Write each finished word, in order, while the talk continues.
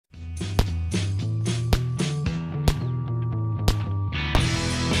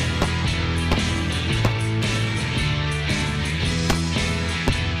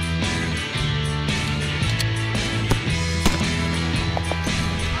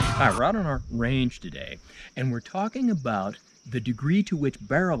Hi, we're out on our range today, and we're talking about the degree to which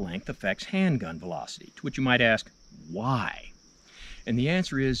barrel length affects handgun velocity, to which you might ask, why? And the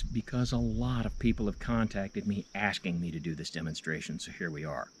answer is because a lot of people have contacted me asking me to do this demonstration, so here we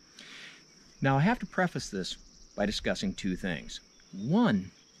are. Now, I have to preface this by discussing two things.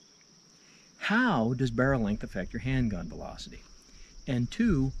 One, how does barrel length affect your handgun velocity? And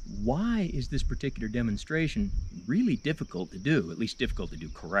two, why is this particular demonstration really difficult to do, at least difficult to do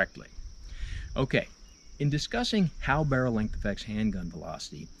correctly? Okay, in discussing how barrel length affects handgun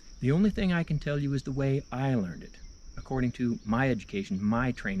velocity, the only thing I can tell you is the way I learned it, according to my education,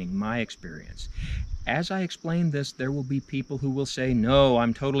 my training, my experience. As I explain this, there will be people who will say, no,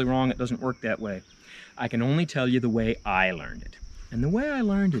 I'm totally wrong, it doesn't work that way. I can only tell you the way I learned it. And the way I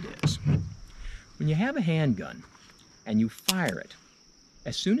learned it is, when you have a handgun and you fire it,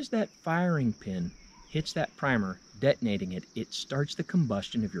 as soon as that firing pin hits that primer, detonating it, it starts the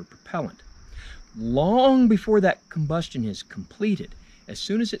combustion of your propellant. Long before that combustion is completed, as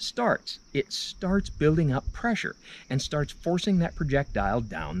soon as it starts building up pressure and starts forcing that projectile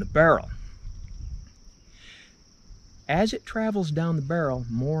down the barrel. As it travels down the barrel,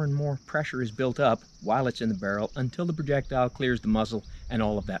 more and more pressure is built up while it's in the barrel until the projectile clears the muzzle and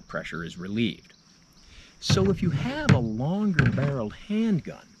all of that pressure is relieved. So if you have a longer barreled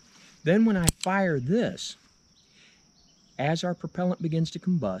handgun, then when I fire this, as our propellant begins to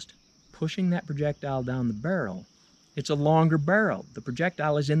combust, pushing that projectile down the barrel, it's a longer barrel. The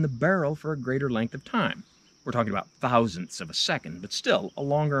projectile is in the barrel for a greater length of time. We're talking about thousandths of a second, but still a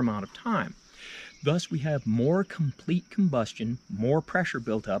longer amount of time. Thus, we have more complete combustion, more pressure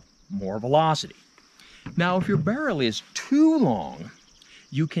built up, more velocity. Now, if your barrel is too long,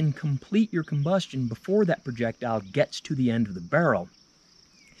 you can complete your combustion before that projectile gets to the end of the barrel.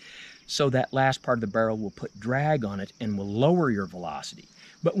 So that last part of the barrel will put drag on it and will lower your velocity.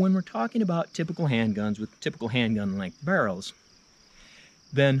 But when we're talking about typical handguns with typical handgun length barrels,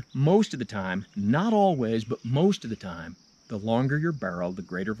 then most of the time, not always, but most of the time, the longer your barrel, the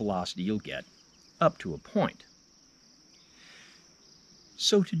greater velocity you'll get, up to a point.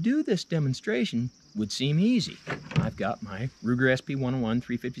 So to do this demonstration would seem easy. I've got my Ruger SP101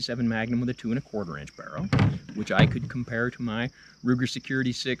 357 Magnum with a 2 1/4 inch barrel, which I could compare to my Ruger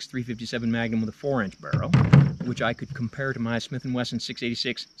Security 6 357 Magnum with a 4-inch barrel, which I could compare to my Smith & Wesson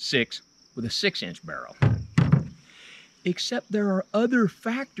 686-6 with a 6-inch barrel. Except there are other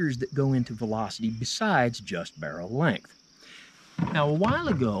factors that go into velocity besides just barrel length. Now, a while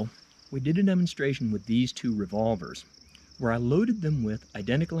ago, we did a demonstration with these two revolvers where I loaded them with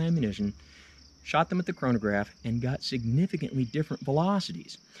identical ammunition, shot them at the chronograph, and got significantly different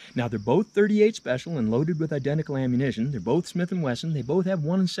velocities. Now, they're both 38 special and loaded with identical ammunition. They're both Smith & Wesson. They both have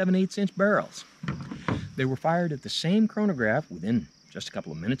 1 7/8 inch barrels. They were fired at the same chronograph within just a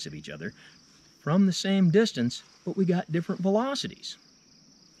couple of minutes of each other from the same distance, but we got different velocities.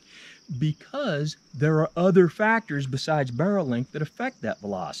 Because there are other factors besides barrel length that affect that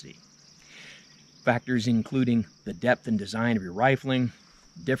velocity. Factors including the depth and design of your rifling,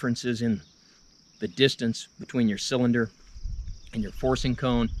 differences in the distance between your cylinder and your forcing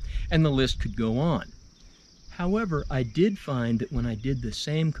cone, and the list could go on. However, I did find that when I did the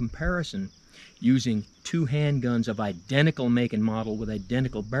same comparison using two handguns of identical make and model with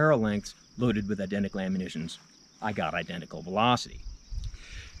identical barrel lengths loaded with identical ammunitions, I got identical velocity.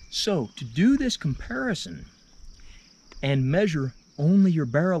 So to do this comparison and measure only your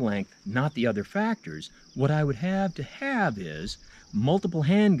barrel length, not the other factors, what I would have to have is multiple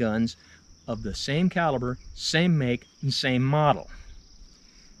handguns of the same caliber, same make, and same model.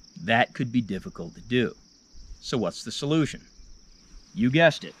 That could be difficult to do. So what's the solution? You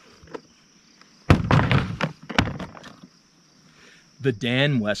guessed it. The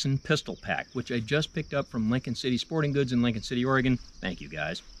Dan Wesson Pistol Pack, which I just picked up from Lincoln City Sporting Goods in Lincoln City, Oregon. Thank you,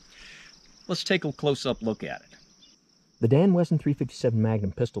 guys. Let's take a close-up look at it. The Dan Wesson 357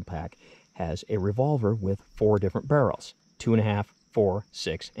 Magnum Pistol Pack has a revolver with 4 different barrels, 2 1/2, 4,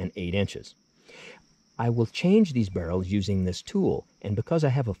 6, and 8 inches. I will change these barrels using this tool, and because I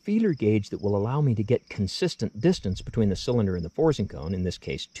have a feeler gauge that will allow me to get consistent distance between the cylinder and the forcing cone, in this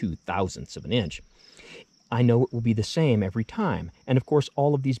case 0.02 of an inch, I know it will be the same every time. And of course,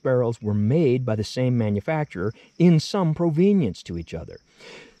 all of these barrels were made by the same manufacturer in some provenience to each other.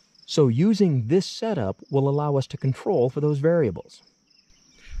 So using this setup will allow us to control for those variables.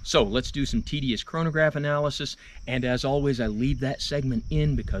 So let's do some tedious chronograph analysis, and as always, I leave that segment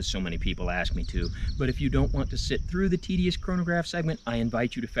in because so many people ask me to. But if you don't want to sit through the tedious chronograph segment, I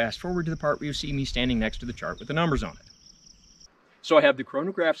invite you to fast forward to the part where you see me standing next to the chart with the numbers on it. So I have the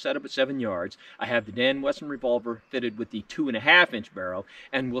chronograph set up at 7 yards. I have the Dan Wesson revolver fitted with the 2.5-inch barrel,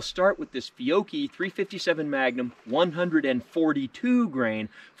 and we'll start with this Fiocchi 357 Magnum 142 grain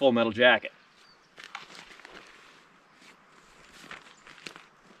full metal jacket.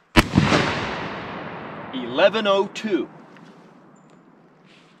 $11.02,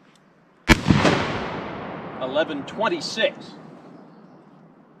 $11.26,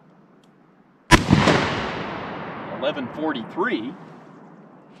 $11.43,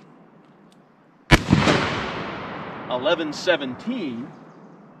 $11.17,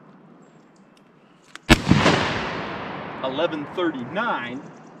 $11.39,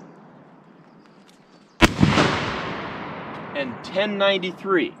 and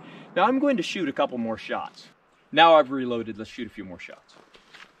 $10.93. Now I'm going to shoot a couple more shots. Now I've reloaded, let's shoot a few more shots.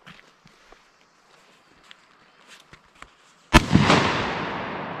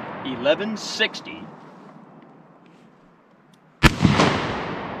 $11.60,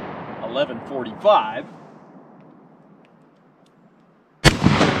 $11.45,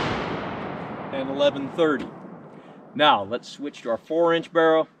 and $11.30. Now let's switch to our 4-inch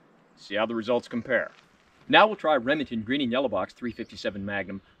barrel, see how the results compare. Now we'll try Remington Green and Yellow Box 357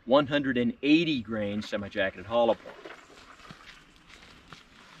 Magnum 180 grain semi-jacketed hollow point.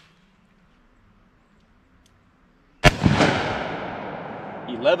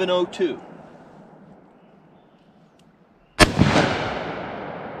 $11.02,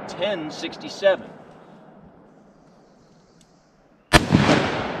 $10.67,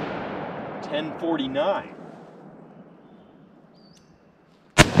 $10.49,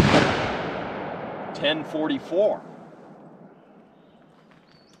 $10.44,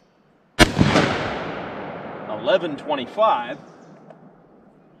 $11.25,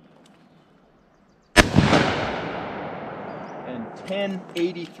 and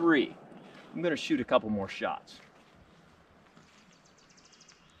 $10.83. I'm going to shoot a couple more shots.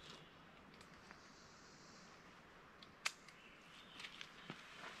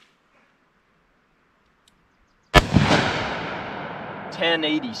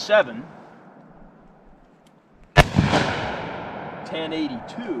 $10.87,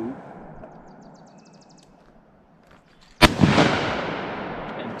 $10.82,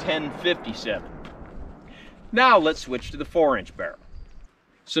 and $10.57. Now let's switch to the 4-inch barrel.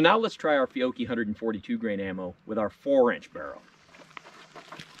 So now let's try our Fiocchi 142 grain ammo with our 4-inch barrel.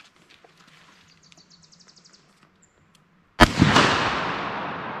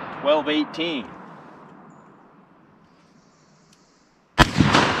 $12.18,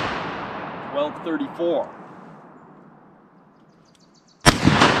 $12.34,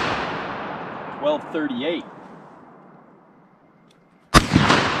 $12.38,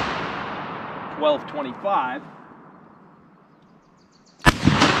 $12.25,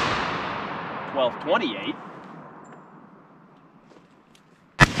 $12.28,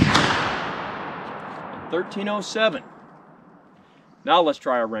 and $13.07. Now let's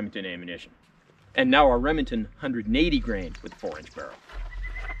try our Remington ammunition. And now our Remington 180 grain with 4-inch barrel.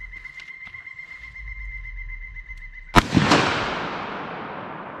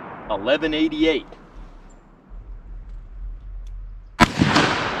 $11.88,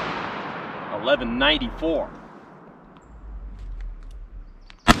 $11.94,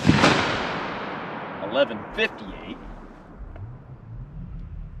 $11.58,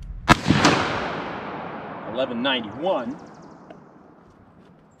 $11.91,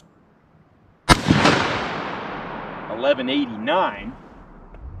 $11.89,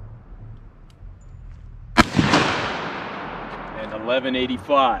 and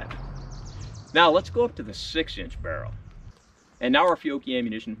 $11.85. Now let's go up to the 6-inch barrel. And now our Fiocchi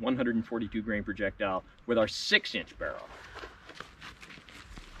ammunition 142 grain projectile with our 6-inch barrel.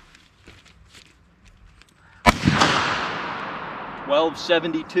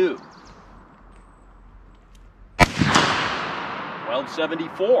 $12.72,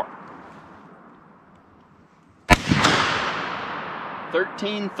 $12.74,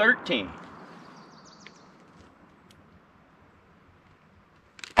 $13.13,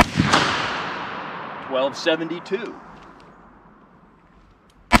 $12.72,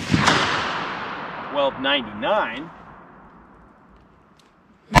 $12.99,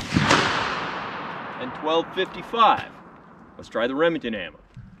 and $12.55. Let's try the Remington ammo.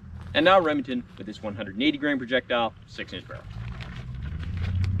 And now Remington with this 180 grain projectile, 6-inch barrel.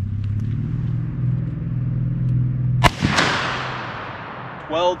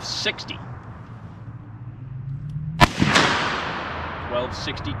 $12.60,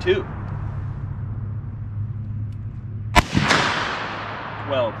 $12.62,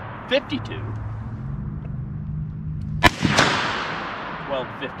 $12.52,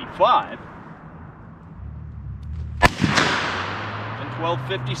 $12.55,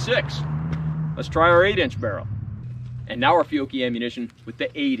 12.56. Let's try our 8-inch barrel. And now our Fiocchi ammunition with the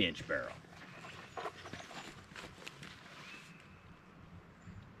 8-inch barrel.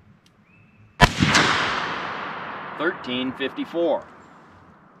 $13.54.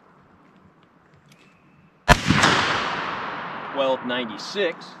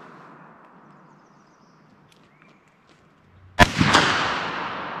 12.96.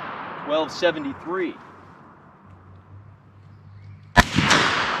 12.73.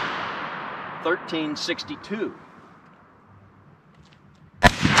 13.62.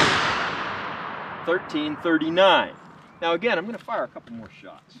 13.39. Now again, I'm going to fire a couple more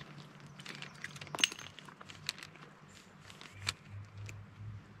shots.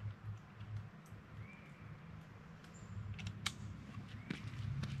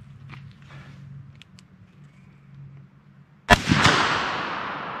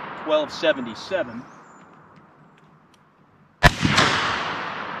 $12.77.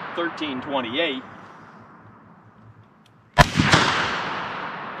 13.28.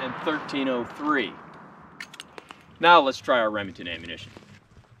 And 13.03. Now let's try our Remington ammunition.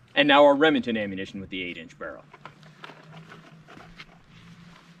 And now our Remington ammunition with the 8-inch barrel.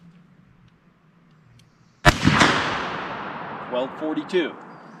 $12.42.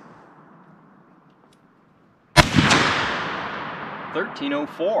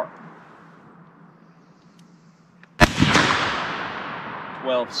 13.04.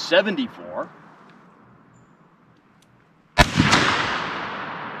 12.74.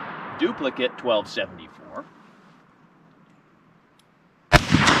 Duplicate 12.74.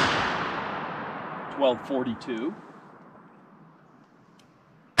 12.42.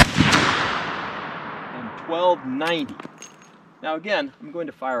 And 12.90. Now again, I'm going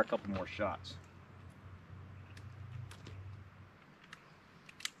to fire a couple more shots.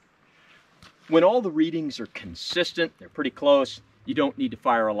 When all the readings are consistent, they're pretty close, you don't need to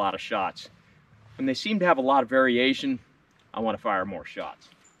fire a lot of shots. When they seem to have a lot of variation, I want to fire more shots.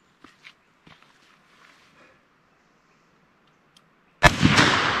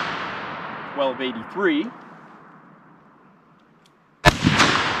 $12.83.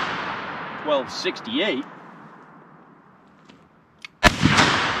 12.68.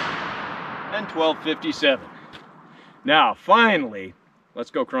 And 12.57. Now, finally, let's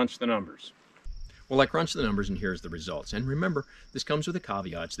go crunch the numbers. Well, I crunched the numbers and here's the results. And remember, this comes with the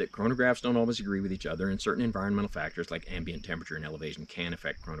caveats that chronographs don't always agree with each other, and certain environmental factors like ambient temperature and elevation can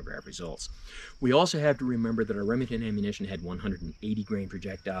affect chronograph results. We also have to remember that our Remington ammunition had 180 grain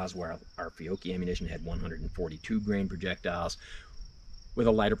projectiles, while our Fiocchi ammunition had 142 grain projectiles. With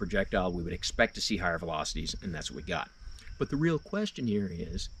a lighter projectile, we would expect to see higher velocities, and that's what we got. But the real question here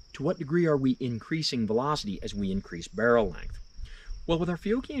is, to what degree are we increasing velocity as we increase barrel length? Well, with our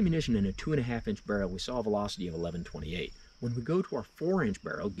Fiocchi ammunition in a 2.5-inch barrel, we saw a velocity of 11.28. When we go to our 4-inch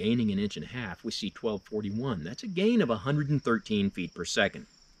barrel, gaining 1.5 inches, we see 12.41. That's a gain of 113 feet per second.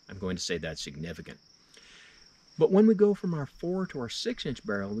 I'm going to say that's significant. But when we go from our 4 to our 6-inch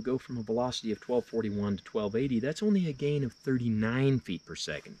barrel, we go from a velocity of 12.41 to 12.80. That's only a gain of 39 feet per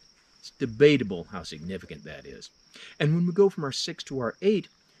second. It's debatable how significant that is. And when we go from our 6 to our 8,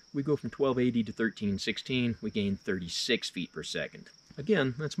 we go from 12.80 to 13.16, we gain 36 feet per second.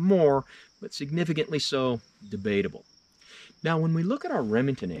 Again, that's more, but significantly so, debatable. Now, when we look at our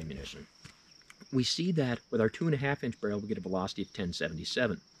Remington ammunition, we see that with our 2.5-inch barrel, we get a velocity of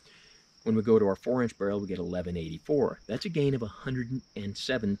 10.77. When we go to our 4-inch barrel, we get 11.84. That's a gain of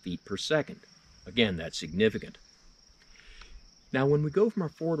 107 feet per second. Again, that's significant. Now, when we go from our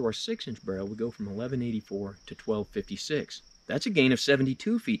 4 to our 6-inch barrel, we go from 11.84 to 12.56. That's a gain of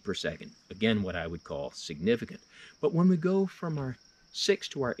 72 feet per second. Again, what I would call significant. But when we go from our 6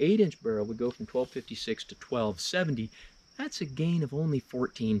 to our 8-inch barrel, we go from 12.56 to 12.70. That's a gain of only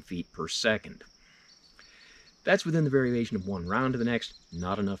 14 feet per second. That's within the variation of one round to the next,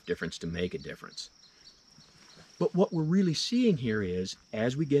 not enough difference to make a difference. But what we're really seeing here is,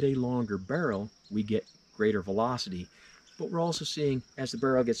 as we get a longer barrel, we get greater velocity, but we're also seeing, as the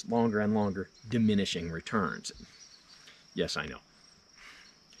barrel gets longer and longer, diminishing returns. Yes, I know.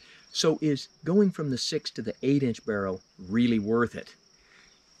 So is going from the 6 to the 8-inch barrel really worth it?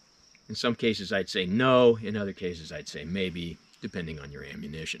 In some cases I'd say no, in other cases I'd say maybe, depending on your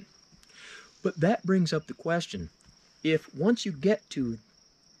ammunition. But that brings up the question, if once you get to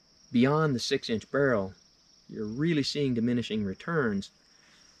beyond the 6-inch barrel, you're really seeing diminishing returns,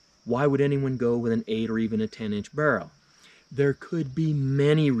 why would anyone go with an 8 or even a 10-inch barrel? There could be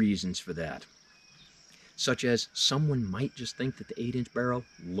many reasons for that, such as someone might just think that the 8-inch barrel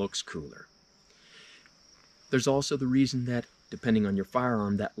looks cooler. There's also the reason that, depending on your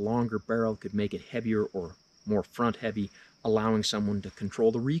firearm, that longer barrel could make it heavier or more front heavy, allowing someone to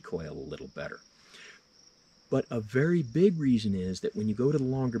control the recoil a little better. But a very big reason is that when you go to the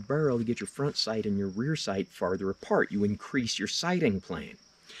longer barrel, you get your front sight and your rear sight farther apart. You increase your sighting plane.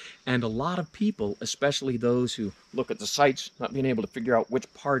 And a lot of people, especially those who look at the sights, not being able to figure out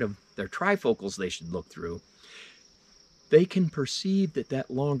which part of their trifocals they should look through, they can perceive that that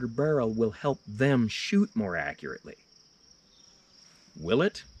longer barrel will help them shoot more accurately. Will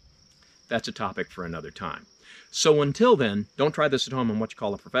it? That's a topic for another time. So until then, don't try this at home on what you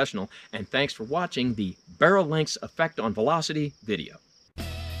call a professional, and thanks for watching the Barrel Length's Effect on Velocity video.